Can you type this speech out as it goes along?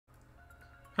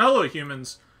Hello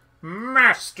humans,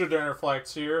 Master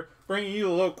DinnerFlax here, bringing you the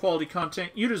low quality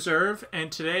content you deserve,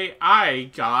 and today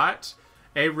I got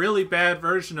a really bad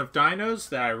version of Dinos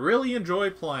that I really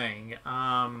enjoy playing.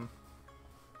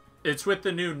 It's with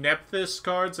the new Nephthys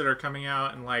cards that are coming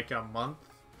out in like a month,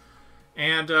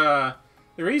 and the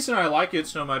reason I like it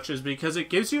so much is because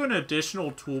it gives you an additional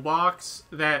toolbox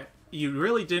that you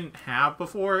really didn't have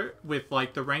before with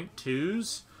like the rank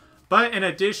 2s. But in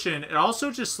addition, it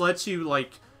also just lets you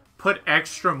like put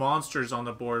extra monsters on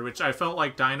the board, which I felt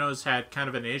like Dinos had kind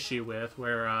of an issue with,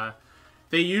 where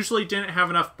they usually didn't have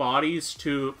enough bodies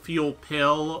to fuel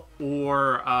pill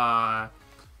or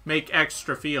make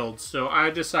extra fields. So I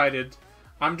decided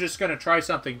I'm just going to try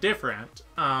something different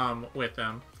with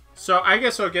them. So I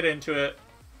guess I'll get into it.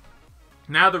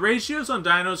 Now, the ratios on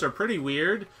Dinos are pretty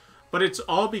weird, but it's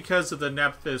all because of the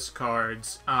Nephthys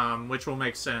cards, which will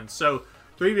make sense. So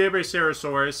 3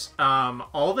 Babycerosaurus,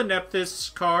 all the Nephthys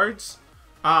cards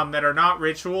that are not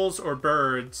rituals or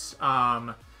birds,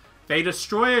 they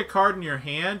destroy a card in your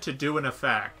hand to do an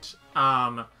effect.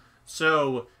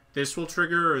 So this will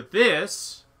trigger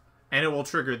this, and it will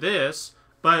trigger this,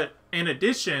 but in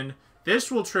addition,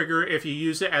 this will trigger if you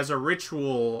use it as a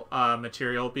ritual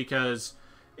material, because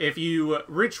if you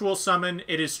ritual summon,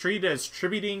 it is treated as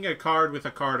tributing a card with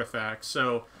a card effect.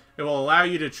 So it will allow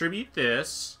you to tribute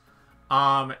this.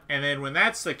 And then when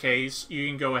that's the case, you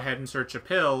can go ahead and search a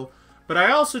pill. But I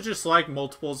also just like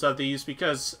multiples of these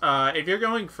because if you're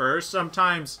going first,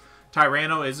 sometimes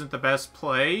Tyranno isn't the best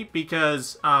play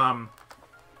because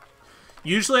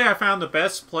usually I found the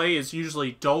best play is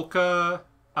usually Dolka,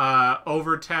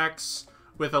 Overtex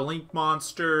with a Link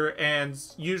monster, and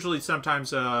usually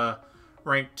sometimes a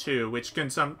rank 2, which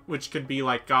can be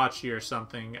like Gotchi or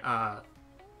something,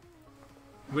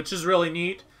 which is really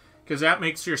neat. Because that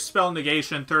makes your spell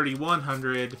negation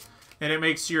 3100, and it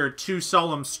makes your 2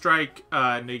 Solemn Strike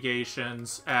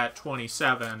negations at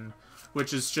 27,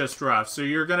 which is just rough. So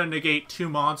you're going to negate 2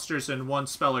 monsters in 1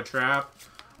 spell or trap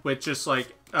with just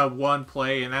like a 1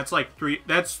 play, and that's like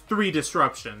 3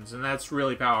 disruptions, and that's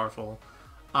really powerful.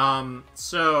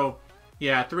 So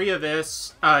yeah, 3 of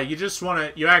this.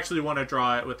 You actually want to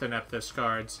draw it with the Nephthys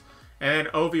cards. And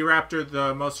then Oviraptor,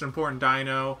 the most important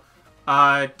dino.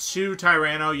 2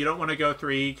 Tyranno, you don't want to go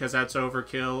 3 because that's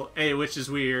overkill, which is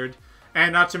weird.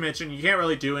 And not to mention, you can't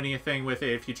really do anything with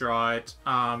it if you draw it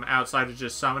outside of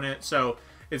just summon it. So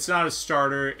it's not a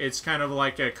starter. It's kind of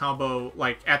like a combo,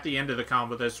 like at the end of the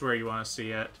combo, that's where you want to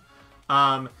see it.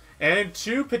 And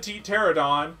 2 Petite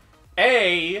Pterodon,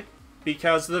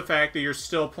 because of the fact that you're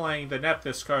still playing the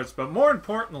Nephthys cards, but more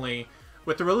importantly,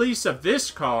 with the release of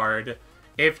this card,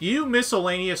 if you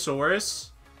Miscellaneousaurus,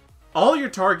 all your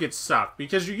targets suck,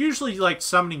 because you're usually, like,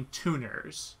 summoning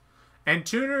tuners. And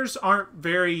tuners aren't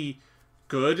very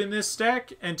good in this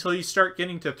deck until you start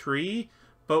getting to 3.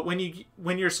 But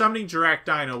when you're summoning Jirac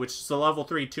Dino, which is a level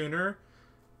 3 tuner,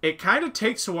 it kind of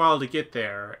takes a while to get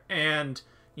there. And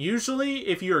usually,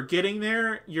 if you're getting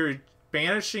there, you're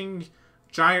banishing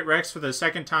Giant Rex for the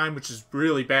 2nd time, which is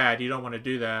really bad. You don't want to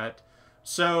do that.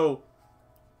 So,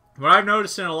 what I've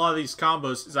noticed in a lot of these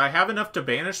combos is I have enough to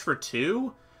banish for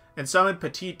 2, and summon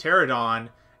Petite Pterodon,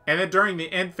 and then during the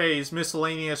end phase,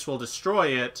 Miscellaneous will destroy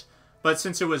it, but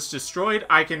since it was destroyed,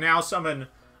 I can now summon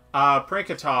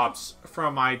Prinkatops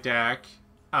from my deck,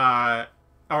 or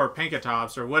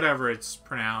Pinkatops, or whatever it's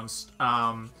pronounced,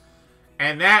 and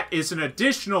that is an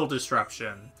additional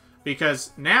disruption,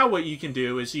 because now what you can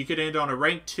do is you could end on a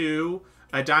rank 2,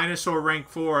 a dinosaur rank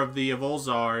 4 of the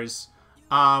Evolzars,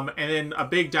 and then a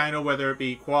big dino, whether it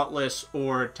be Quatlis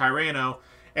or Tyranno.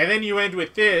 And then you end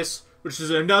with this, which is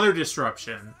another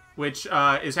disruption, which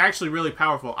is actually really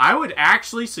powerful. I would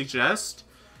actually suggest,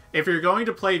 if you're going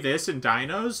to play this in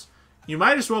Dinos, you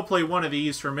might as well play one of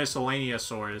these for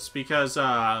Miscellaneousaurus, because,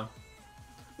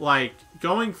 like,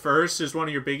 going first is one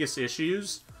of your biggest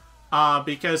issues,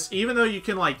 because even though you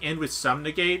can, like, end with some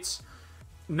negates,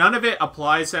 none of it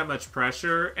applies that much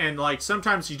pressure, and, like,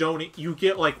 sometimes you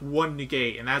get, like, 1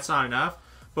 negate, and that's not enough,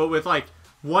 but with, like,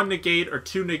 1 negate or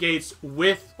 2 negates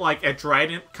with like a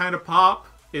Trident kind of pop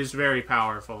is very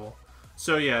powerful.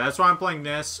 So yeah, that's why I'm playing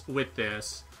this with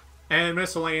this. And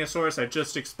Miscellaneousaurus, I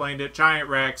just explained it. Giant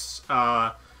Rex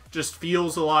just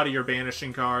feels a lot of your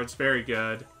banishing cards. Very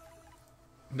good.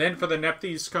 Then for the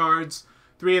Nephthys cards,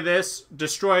 3 of this.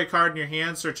 Destroy a card in your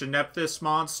hand, search a Nephthys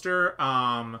monster,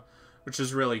 which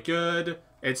is really good.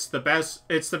 It's the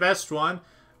best one.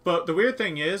 But the weird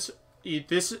thing is,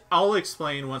 I'll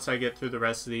explain once I get through the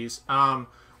rest of these. 1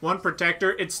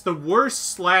 Protector. It's the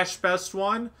worst / best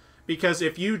one, because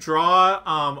if you draw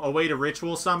a way to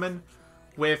ritual summon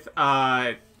with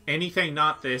anything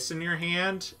not this in your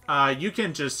hand, you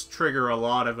can just trigger a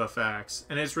lot of effects,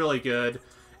 and it's really good.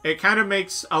 It kind of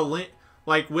makes a link,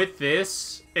 like with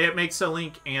this, it makes a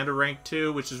link and a rank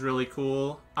 2, which is really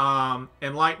cool.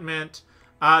 Enlightenment,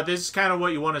 this is kind of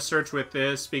what you want to search with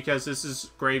this, because this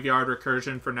is graveyard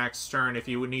recursion for next turn if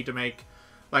you would need to make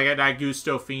like an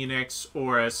Augusto Phoenix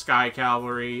or a Sky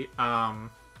Cavalry.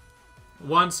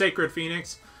 One Sacred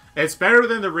Phoenix. It's better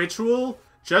than the Ritual,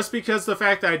 just because the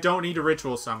fact that I don't need to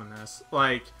Ritual summon this.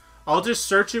 Like, I'll just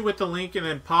search it with the link and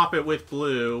then pop it with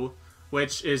blue,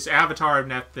 which is Avatar of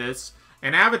Nephthys.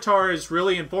 And Avatar is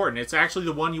really important. It's actually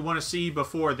the one you want to see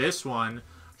before this one,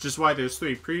 which is why there's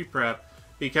 3 pre-prep.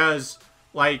 Because,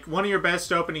 like, one of your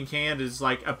best opening hand is,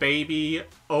 like, a Baby,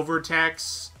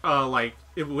 Overtex,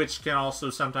 which can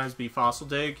also sometimes be Fossil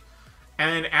Dig.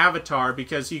 And then Avatar,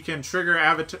 because you can trigger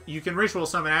Avatar, you can Ritual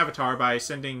summon Avatar by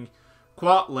sending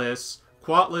Quatless.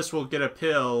 Quatless will get a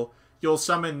pill. You'll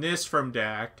summon this from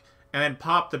deck, and then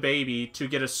pop the Baby to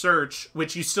get a search,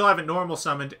 which you still haven't normal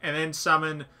summoned, and then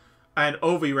summon an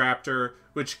Oviraptor,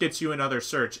 which gets you another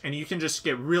search. And you can just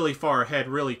get really far ahead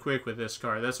really quick with this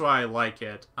card. That's why I like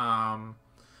it.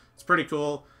 It's pretty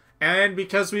cool. And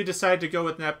because we decided to go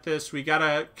with Nephthys, we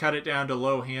gotta cut it down to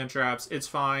low hand traps. It's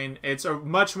fine. It's a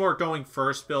much more going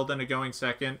first build than a going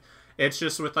second. It's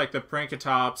just with like the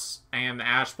Prinkatops and the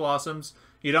Ash Blossoms,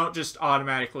 you don't just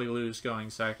automatically lose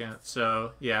going second.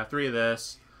 So yeah, 3 of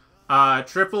this.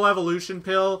 Triple Evolution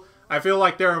Pill. I feel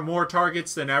like there are more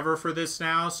targets than ever for this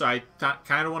now, so I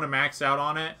kind of want to max out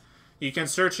on it. You can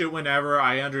search it whenever,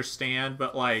 I understand,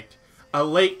 but like a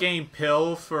late game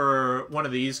pill for one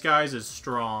of these guys is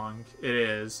strong. It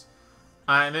is.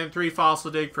 And then 3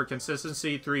 Fossil Dig for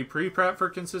consistency, 3 pre-prep for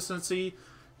consistency,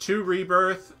 2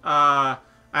 Rebirth. I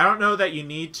don't know that you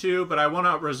need to, but I want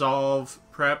to resolve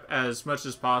prep as much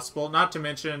as possible. Not to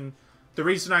mention, the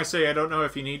reason I say I don't know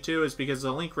if you need to is because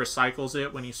the link recycles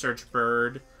it when you search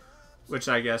Bird, which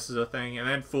I guess is a thing. And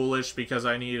then Foolish, because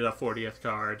I needed a 40th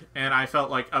card. And I felt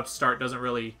like Upstart doesn't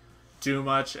really do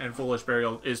much, and Foolish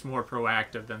Burial is more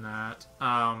proactive than that.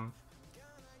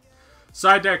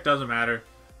 Side deck doesn't matter.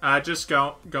 Just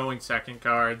going second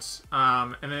cards.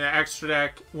 And then the extra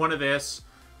deck, one of this.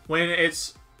 When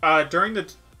it's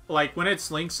when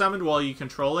it's link summoned while you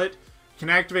control it,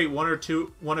 can activate one of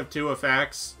two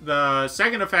effects. The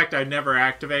second effect I never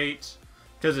activate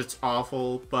because it's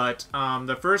awful, but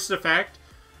the first effect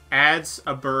adds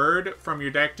a bird from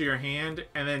your deck to your hand,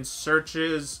 and then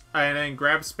searches, and then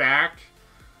grabs back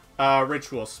a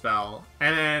ritual spell.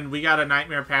 And then we got a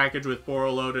Nightmare package with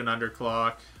Borreload and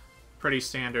Underclock. Pretty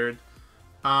standard.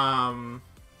 Exciton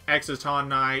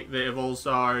Knight, the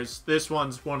Evolzars. This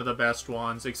one's one of the best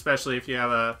ones, especially if you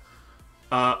have a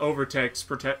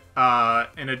Overtext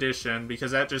in addition,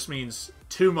 because that just means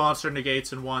 2 monster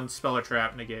negates and 1 spell or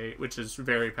trap negate, which is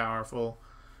very powerful.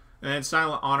 And then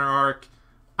Silent Honor Arc.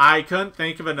 I couldn't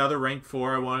think of another rank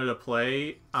 4 I wanted to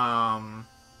play. And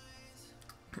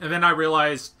then I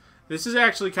realized this is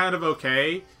actually kind of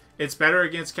okay. It's better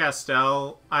against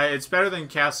Castel. It's better than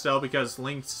Castel because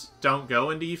links don't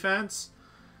go in defense.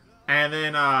 And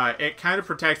then it kind of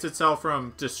protects itself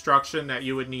from destruction that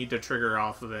you would need to trigger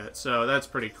off of it. So that's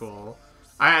pretty cool.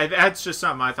 That's just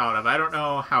something I thought of. I don't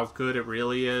know how good it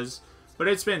really is, but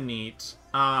it's been neat.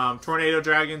 Tornado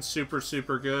Dragon, super,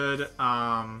 super good.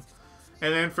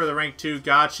 And then for the rank 2,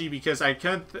 Gotchi, because I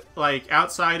couldn't,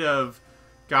 outside of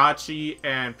Gotchi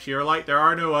and Pure Light, there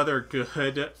are no other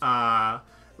good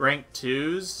rank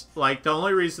 2s. Like, the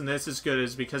only reason this is good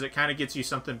is because it kind of gets you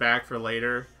something back for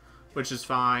later, which is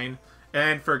fine.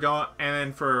 And for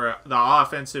the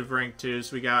offensive rank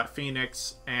 2s, we got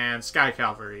Phoenix and Sky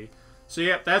Cavalry. So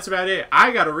yeah, that's about it.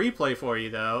 I got a replay for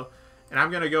you though, and I'm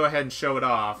gonna go ahead and show it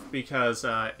off because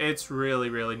it's really,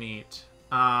 really neat.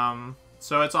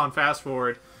 So it's on fast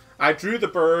forward. I drew the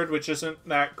bird, which isn't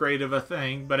that great of a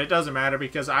thing, but it doesn't matter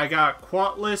because I got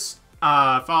Quatless,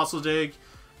 Fossil Dig,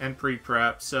 and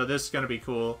pre-prep, so this is going to be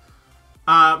cool.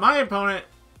 My opponent,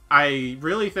 I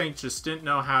really think, just didn't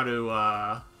know how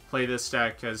to play this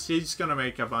deck because he's going to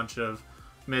make a bunch of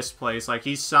misplays. Like,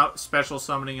 he's special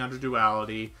summoning under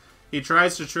Duality. He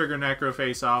tries to trigger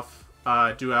Necroface off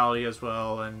Duality as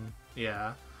well, and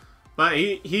yeah. But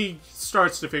he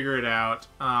starts to figure it out.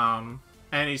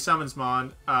 And he summons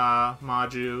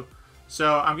Maju.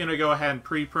 So I'm going to go ahead and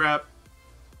pre-prep.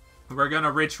 We're going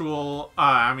to Ritual,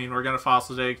 we're going to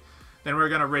Fossil Dig. Then we're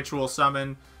going to Ritual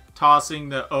Summon, tossing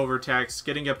the Overtext,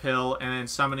 getting a pill, and then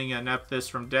summoning a Nephthys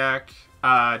from deck.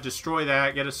 Destroy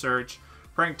that, get a search.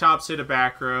 Prinkatops hit a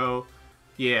back row.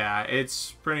 Yeah,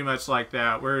 it's pretty much like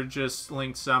that. We're just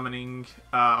link summoning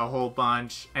a whole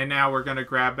bunch. And now we're going to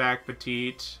grab back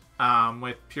Petite.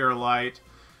 with Pure Light.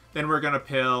 Then we're going to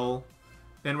Pill.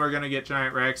 Then we're going to get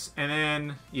Giant Rex. And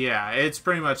then, yeah, it's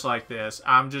pretty much like this.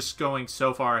 I'm just going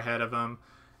so far ahead of him.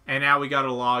 And now we got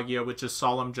a Logia, which is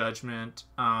Solemn Judgment.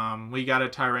 We got a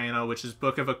Tyranno, which is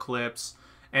Book of Eclipse.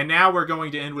 And now we're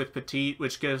going to end with Petite,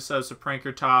 which gives us a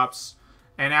Prankertops.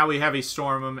 And now we Heavy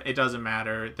Storm him. It doesn't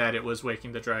matter that it was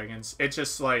Waking the Dragons. It's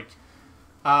just like...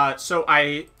 So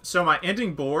my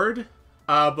ending board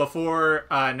before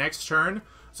next turn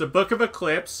was a Book of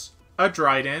Eclipse, a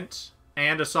Trident,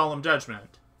 and a Solemn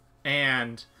Judgment.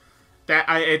 And that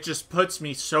it just puts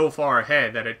me so far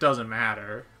ahead that it doesn't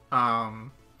matter.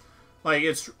 Like,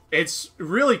 it's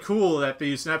really cool that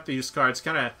these Nephthys cards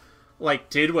kind of, like,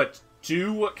 do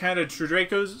what kind of True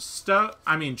Draco's stuff,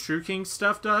 True King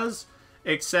stuff does,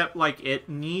 except, like, it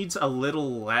needs a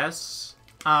little less.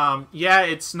 Yeah,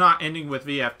 it's not ending with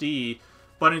VFD,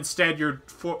 but instead you're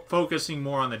focusing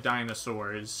more on the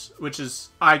dinosaurs, which is,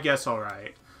 I guess,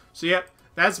 alright. So, yep,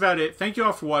 that's about it. Thank you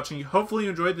all for watching. Hopefully you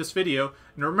enjoyed this video,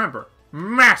 and remember,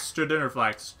 Master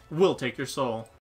DinnerFlax will take your soul.